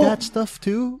buy well, that stuff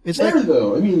too. It's There like,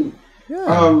 though, I mean,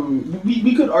 yeah.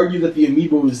 we could argue that the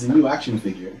amiibo is the new action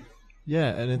figure.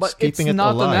 Yeah, and it's But keeping it's it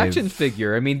not alive. an action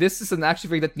figure. I mean, this is an action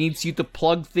figure that needs you to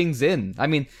plug things in. I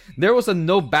mean, there was a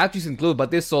no batteries included, but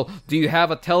this so do you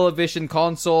have a television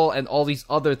console and all these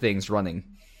other things running?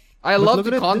 I love look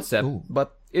the at it, concept, oh.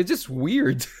 but it's just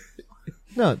weird.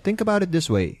 No, think about it this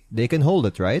way. They can hold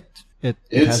it, right? It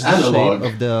It's has the analog.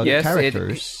 shape of the Yes,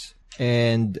 characters.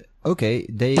 And, okay,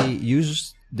 they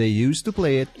used to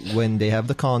play it when they have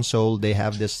the console. They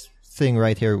have this thing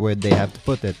right here where they have to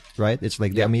put it, right? It's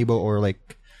like the Yep. Amiibo or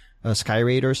like Sky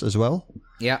Raiders as well.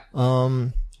 Yeah.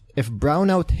 If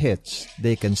brownout hits,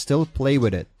 they can still play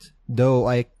with it. Though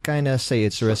I kind of say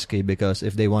it's risky because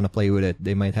if they want to play with it,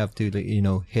 they might have to,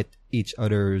 hit each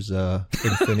other's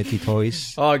infinity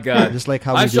toys. Oh god. Just like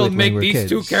how I we do shall it when make we're these kids.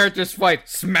 two characters fight,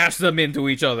 smash them into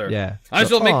each other. Yeah. I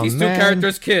shall make Oh, these two man.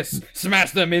 characters kiss,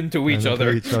 smash them into each And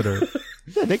other. each other.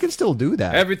 Yeah, they can still do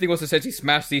that. Everything was essentially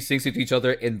smash these things into each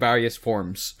other in various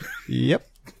forms. Yep.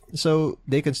 So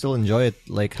they can still enjoy it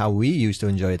like how we used to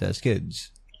enjoy it as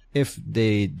kids. If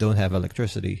they don't have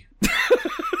electricity.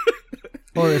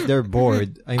 Or if they're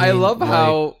bored. I love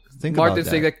how think about Martin's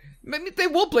saying that. like, maybe they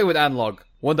will play with analog.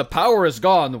 When the power is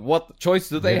gone, what choice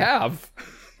do they have?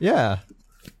 Yeah.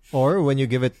 Or when you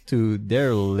give it to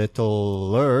their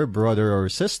littler brother or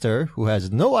sister who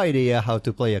has no idea how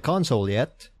to play a console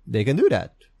yet, they can do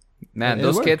that. Man, It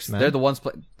those works, kids, man. they're the ones.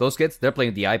 Those kids, they're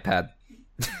playing the iPad.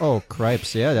 Oh,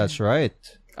 cripes. Yeah, that's right.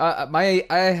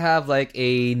 I have like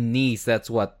a niece that's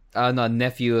what? No, a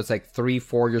nephew is like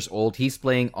 3-4 years old. He's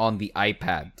playing on the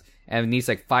iPad. And a niece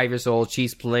like 5 years old.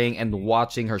 She's playing and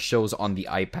watching her shows on the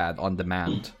iPad on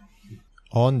demand.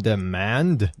 On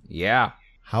demand? Yeah,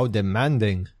 How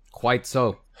demanding. quite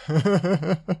so.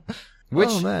 Which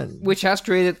Oh, man. which has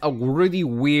created a really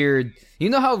weird. You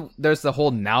know how there's the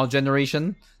whole now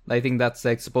generation. I think that's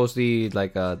like supposed to be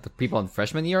like the people in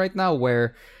freshman year right now,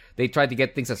 where they try to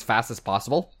get things as fast as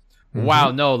possible. Mm-hmm.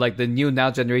 Wow, no, like the new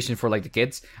now generation for like the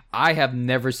kids. I have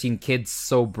never seen kids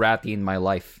so bratty in my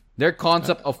life. Their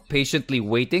concept of patiently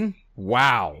waiting,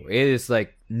 wow, it is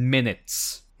like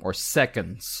minutes or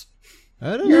seconds.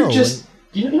 I don't You're know. just,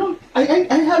 I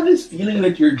have this feeling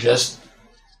that you're just,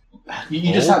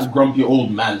 you just have grumpy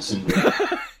old man syndrome.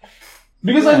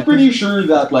 Because I'm pretty sure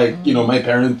that, like, my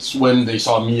parents, when they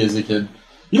saw me as a kid,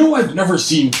 I've never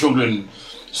seen children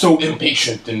so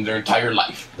impatient in their entire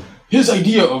life. His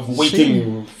idea of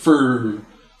waiting for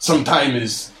some time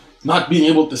is not being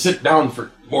able to sit down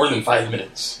for more than 5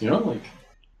 minutes.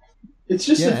 It's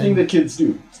just a thing that kids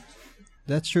do.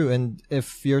 That's true. And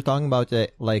if you're talking about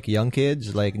like young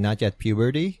kids, like not yet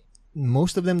puberty,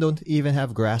 most of them don't even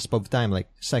have grasp of time, like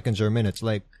seconds or minutes.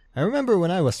 Like I remember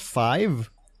when I was 5,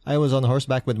 I was on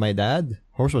horseback with my dad.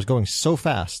 Horse was going so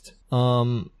fast.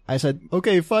 I said,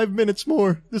 okay, 5 minutes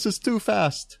more. This is too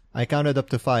fast. I counted up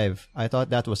to 5. I thought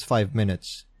that was 5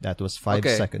 minutes. That was 5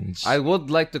 seconds. I would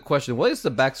like to question, what is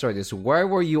the backstory to this? Where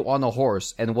were you on a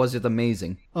horse and was it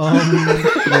amazing?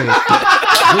 Wait.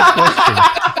 Good question.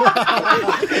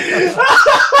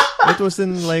 It was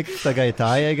in like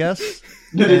Tagaytay, I guess.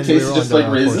 Did it And we taste were just on the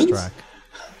like raisins? horse track.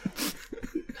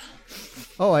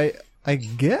 Oh, I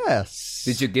guess.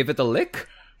 Did you give it a lick?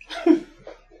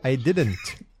 I didn't.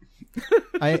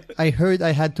 I heard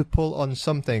I had to pull on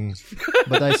something,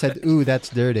 but I said, ooh, that's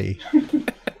dirty.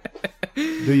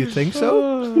 Do you think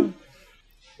so?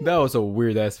 That was a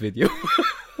weird ass video.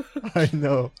 I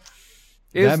know.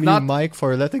 It's Damn not. you, Mike,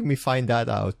 for letting me find that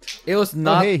out. It was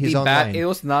not hey, he's the online. It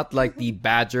was not like the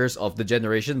Badgers of the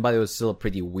generation, but it was still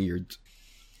pretty weird.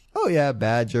 Oh yeah,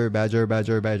 badger, and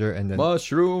then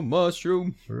Mushroom.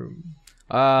 Nothing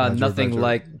badger.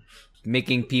 like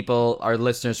making people, our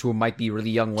listeners who might be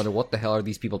really young, wonder what the hell are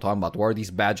these people talking about? What are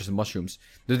these badgers and mushrooms?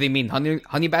 Do they mean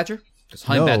honey badger? Because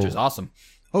honey No. badger is awesome.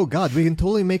 Oh god, we can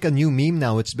totally make a new meme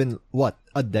now. It's been, what,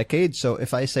 a decade? So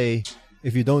if I say,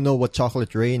 if you don't know what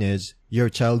chocolate rain is, your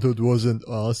childhood wasn't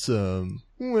awesome.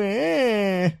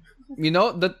 Wah.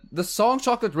 The song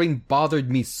Chocolate Rain bothered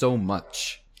me so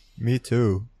much. Me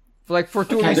too. For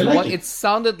two kinda reasons. like One, it. it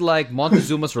sounded like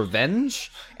Montezuma's Revenge.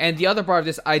 And the other part of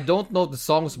this, I don't know if the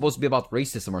song was supposed to be about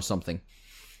racism or something.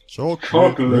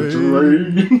 Chocolate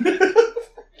rain.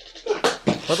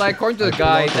 But according to the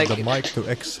guy, Pull out of the mic to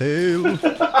exhale.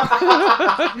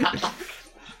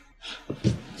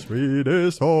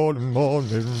 sweetest autumn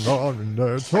morning on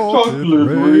the Chocolate chocolate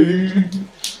rain. rain.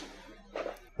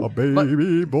 A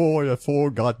baby boy, I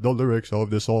forgot the lyrics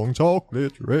of the song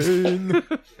Chocolate Rain.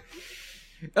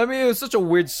 I mean, it was such a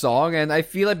weird song, and I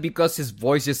feel like because his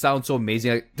voice just sounds so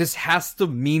amazing, like, this has to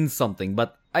mean something.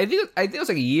 But I think it was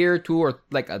like a year or two, or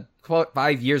like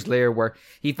 5 years later, where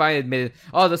he finally admitted,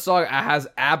 "Oh, the song has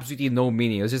absolutely no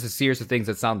meaning. It was just a series of things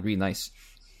that sound really nice."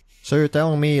 So you're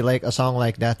telling me like a song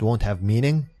like that won't have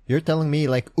meaning? You're telling me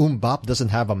like Bop doesn't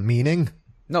have a meaning?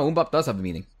 No, Umbop does have a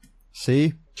meaning.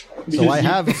 See? Because So I you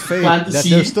have faith plant the that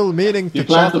seed, there's still meaning to You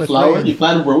plant the Chocolate flower, Rain. you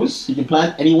plant a rose, you can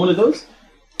plant any one of those.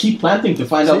 Keep planting to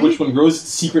find out See? which one grows. It's a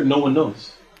secret no one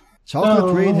knows. Chocolate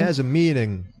No. Rain has a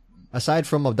meaning, aside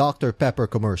from a Dr. Pepper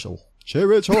commercial.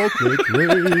 Cherry Chocolate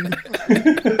Rain.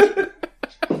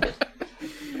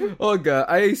 Oh god,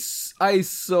 I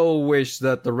so wish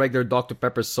that the regular Dr.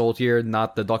 Pepper sold here,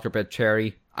 not the Dr. Pepper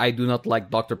cherry. I do not like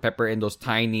Dr. Pepper in those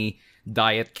tiny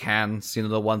diet cans. You know,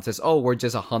 the one that says, "Oh, we're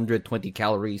just 120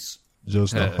 calories."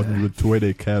 Just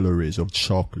 120 calories of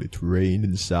chocolate rain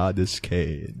inside this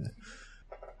can.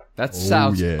 That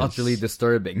sounds yes. utterly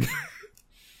disturbing.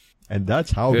 And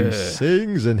that's how he Ugh.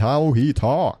 sings and how he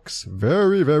talks.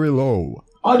 Very, very low.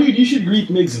 Oh, dude, you should greet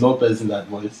Migs Lopez in that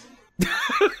voice.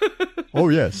 Oh,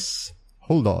 yes.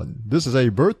 Hold on. This is a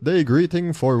birthday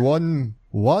greeting for one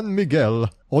Juan Miguel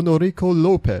Honorico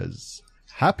Lopez.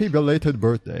 Happy belated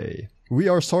birthday. We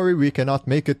are sorry we cannot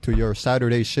make it to your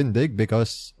Saturday shindig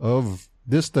because of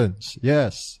distance.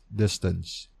 Yes,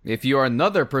 distance. If you are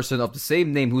another person of the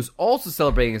same name who's also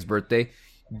celebrating his birthday,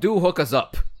 do hook us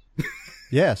up.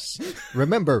 Yes.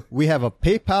 Remember, we have a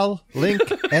PayPal link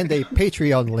and a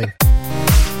Patreon link.